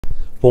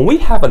When we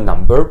have a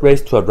number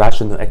raised to a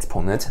rational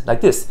exponent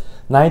like this,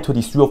 9 to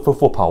the 3 over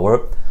 4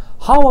 power,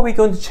 how are we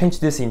going to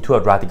change this into a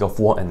radical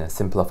form and then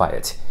simplify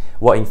it?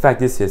 Well, in fact,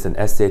 this is an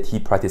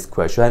SAT practice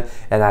question,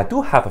 and I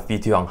do have a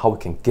video on how we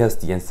can guess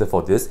the answer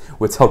for this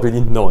without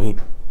really knowing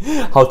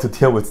how to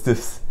deal with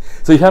this.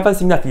 So if you haven't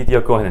seen that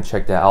video, go ahead and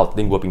check that out.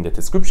 Link will be in the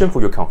description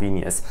for your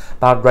convenience.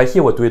 But right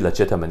here, we'll do it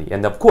legitimately.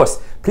 And of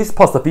course, please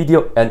pause the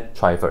video and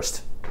try it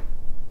first.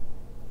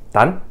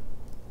 Done?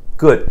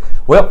 Good.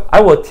 Well,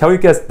 I will tell you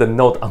guys the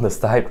note on the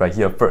side right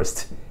here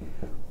first.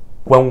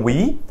 When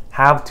we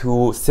have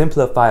to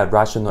simplify a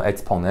rational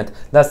exponent,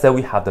 let's say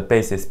we have the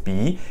basis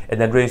b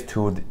and then raised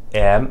to the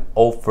m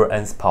over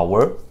n's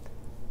power.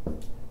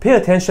 Pay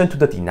attention to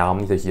the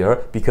denominator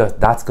here because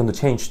that's going to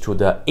change to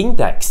the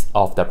index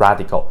of the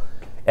radical.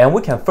 And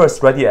we can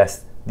first write it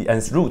as the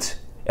nth root,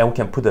 and we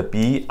can put the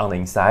b on the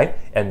inside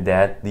and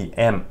then the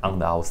m on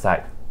the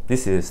outside.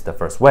 This is the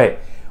first way.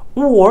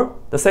 Or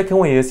the second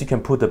way is you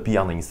can put the b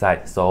on the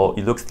inside. So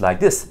it looks like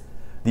this: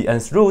 the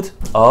nth root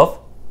of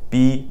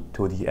b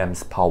to the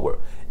m's power.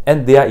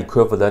 And they are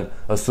equivalent,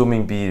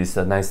 assuming b is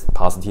a nice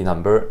positive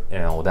number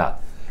and all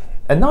that.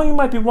 And now you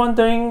might be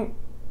wondering,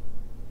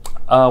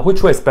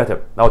 which way is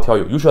better? I'll tell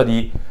you.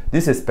 Usually,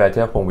 this is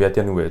better when we are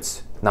dealing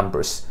with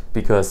numbers,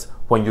 because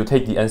when you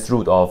take the nth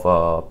root of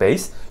a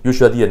base,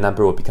 usually a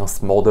number will become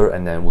smaller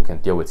and then we can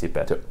deal with it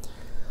better.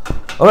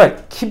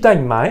 Alright, keep that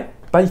in mind.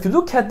 But if you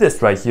look at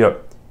this right here,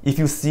 if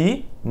you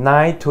see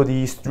 9 to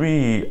the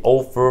 3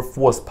 over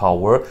 4th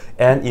power,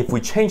 and if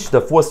we change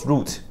the 4th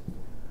root,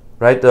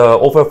 right, the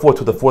over 4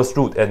 to the 4th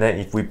root, and then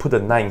if we put the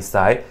 9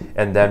 inside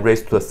and then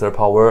raise to the 3rd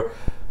power,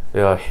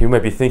 you may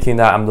be thinking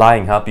that I'm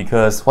lying, huh?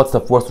 Because what's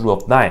the 4th root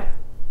of 9?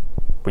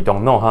 We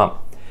don't know, huh?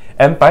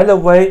 And by the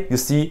way, you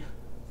see,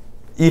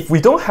 if we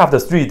don't have the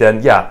 3,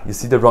 then yeah, you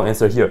see the wrong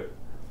answer here.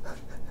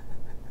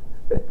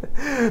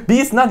 B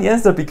is not the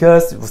answer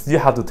because you still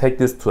have to take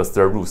this to a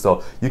 3rd root,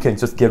 so you can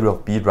just get rid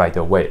of B right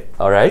away,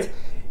 alright?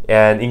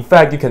 And in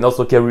fact, you can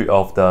also get rid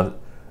of the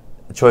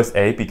choice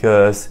A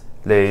because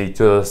they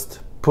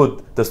just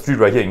put the 3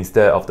 right here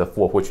instead of the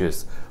 4, which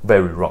is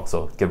very wrong,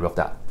 so get rid of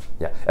that.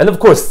 Yeah, and of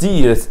course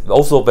C is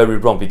also very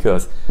wrong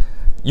because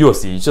you will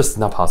see it's just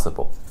not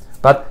possible.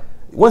 But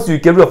once you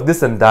get rid of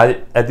this and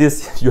that, at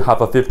least you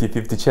have a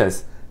 50-50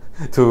 chance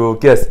to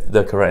guess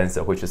the correct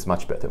answer, which is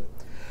much better.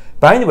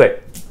 But anyway,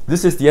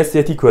 this is the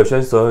SAT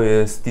question, so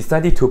it's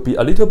decided to be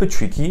a little bit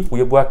tricky.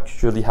 We will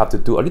actually have to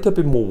do a little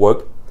bit more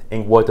work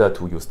in order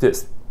to use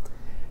this.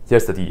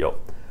 Here's the deal.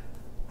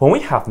 When we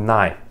have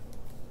 9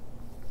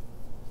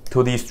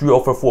 to the 3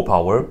 over 4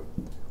 power,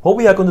 what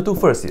we are going to do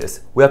first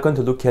is we are going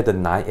to look at the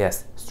 9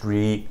 as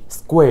 3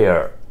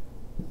 squared.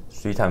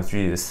 3 times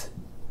 3 is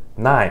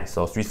 9,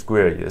 so 3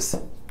 squared is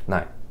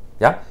 9.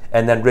 Yeah,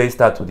 and then raise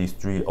that to the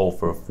 3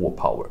 over 4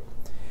 power.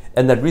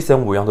 And the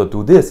reason we want to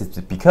do this is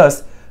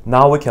because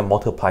now we can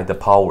multiply the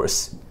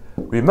powers.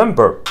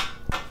 Remember,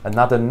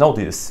 another note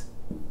is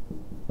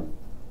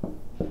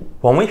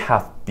when we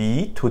have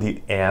b to the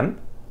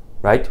m,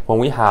 right? When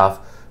we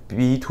have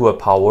b to a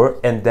power,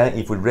 and then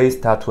if we raise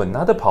that to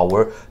another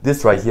power,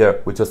 this right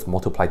here, we just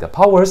multiply the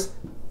powers,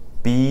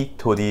 b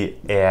to the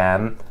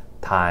m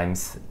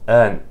times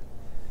n.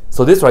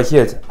 So this right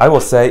here, I will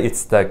say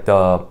it's like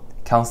the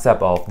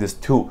concept of these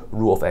two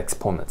rule of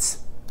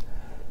exponents.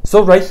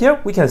 So right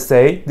here, we can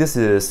say this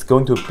is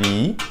going to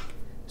be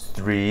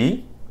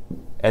 3,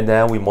 and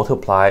then we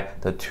multiply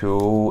the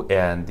 2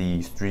 and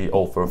the 3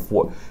 over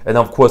 4. And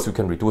of course, we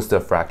can reduce the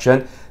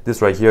fraction.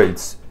 This right here,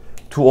 it's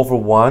 2 over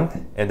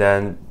 1, and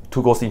then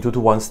 2 goes into 2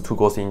 once, 2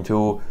 goes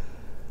into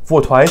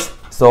 4 twice.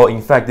 So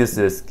in fact, this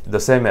is the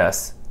same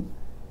as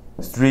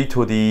 3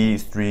 to the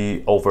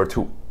 3 over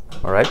 2.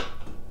 All right,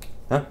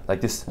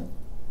 like this.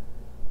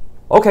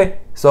 Okay,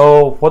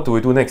 so what do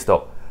we do next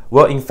though?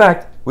 Well, in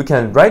fact, we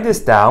can write this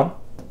down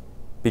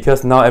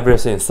because now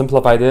everything is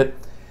simplified.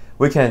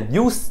 We can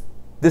use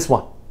this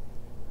one.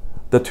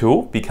 The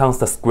 2 becomes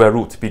the square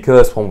root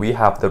because when we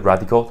have the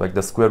radical, like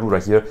the square root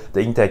right here,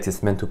 the index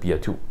is meant to be a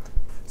 2.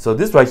 So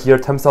this right here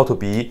turns out to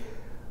be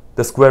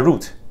the square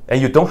root.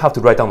 And you don't have to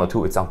write down the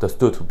 2, it's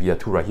understood to be a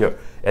 2 right here.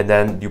 And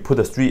then you put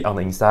the 3 on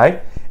the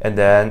inside, and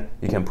then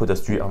you can put the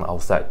 3 on the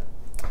outside.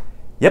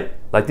 Yep,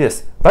 like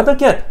this. But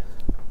again,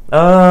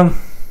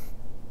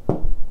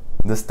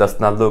 this does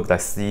not look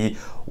like C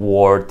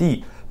or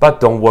D. But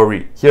don't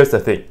worry, here's the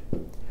thing.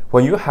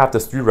 When you have the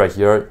 3 right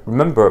here,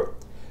 remember,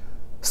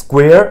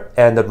 square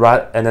and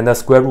then the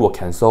square root will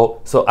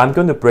cancel. So I'm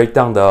going to break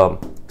down the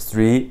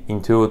 3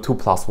 into 2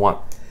 plus 1.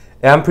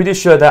 And I'm pretty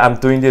sure that I'm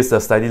doing this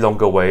a slightly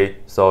longer way,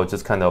 so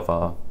just kind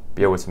of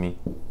bear with me.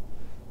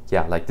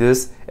 Yeah, like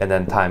this, and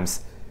then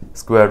times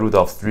square root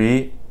of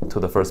 3 to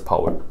the 1st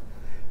power.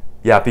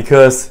 Yeah,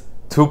 because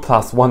 2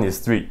 plus 1 is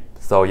 3.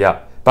 So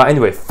yeah, but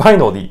anyway,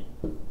 finally,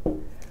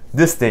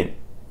 this thing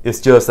is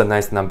just a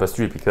nice number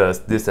 3 because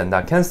this and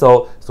that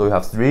cancel. So you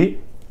have 3,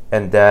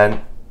 and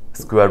then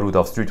square root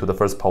of 3 to the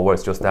 1st power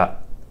is just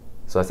that.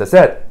 So as I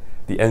said,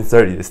 the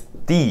answer is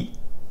D.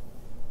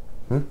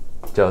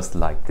 just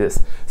like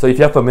this. So if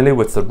you're familiar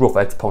with the rule of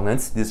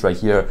exponents, this right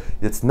here,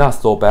 it's not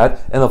so bad.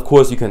 And of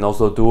course, you can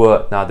also do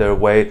another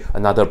way,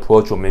 another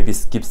approach, or maybe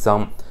skip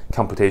some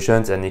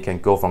computations and you can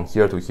go from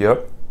here to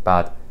here.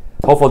 But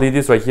hopefully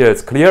this right here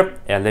is clear,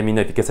 and let me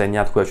know if you guys have any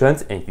other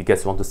questions, and if you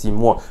guys want to see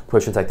more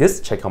questions like this,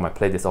 check out my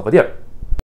playlist over there.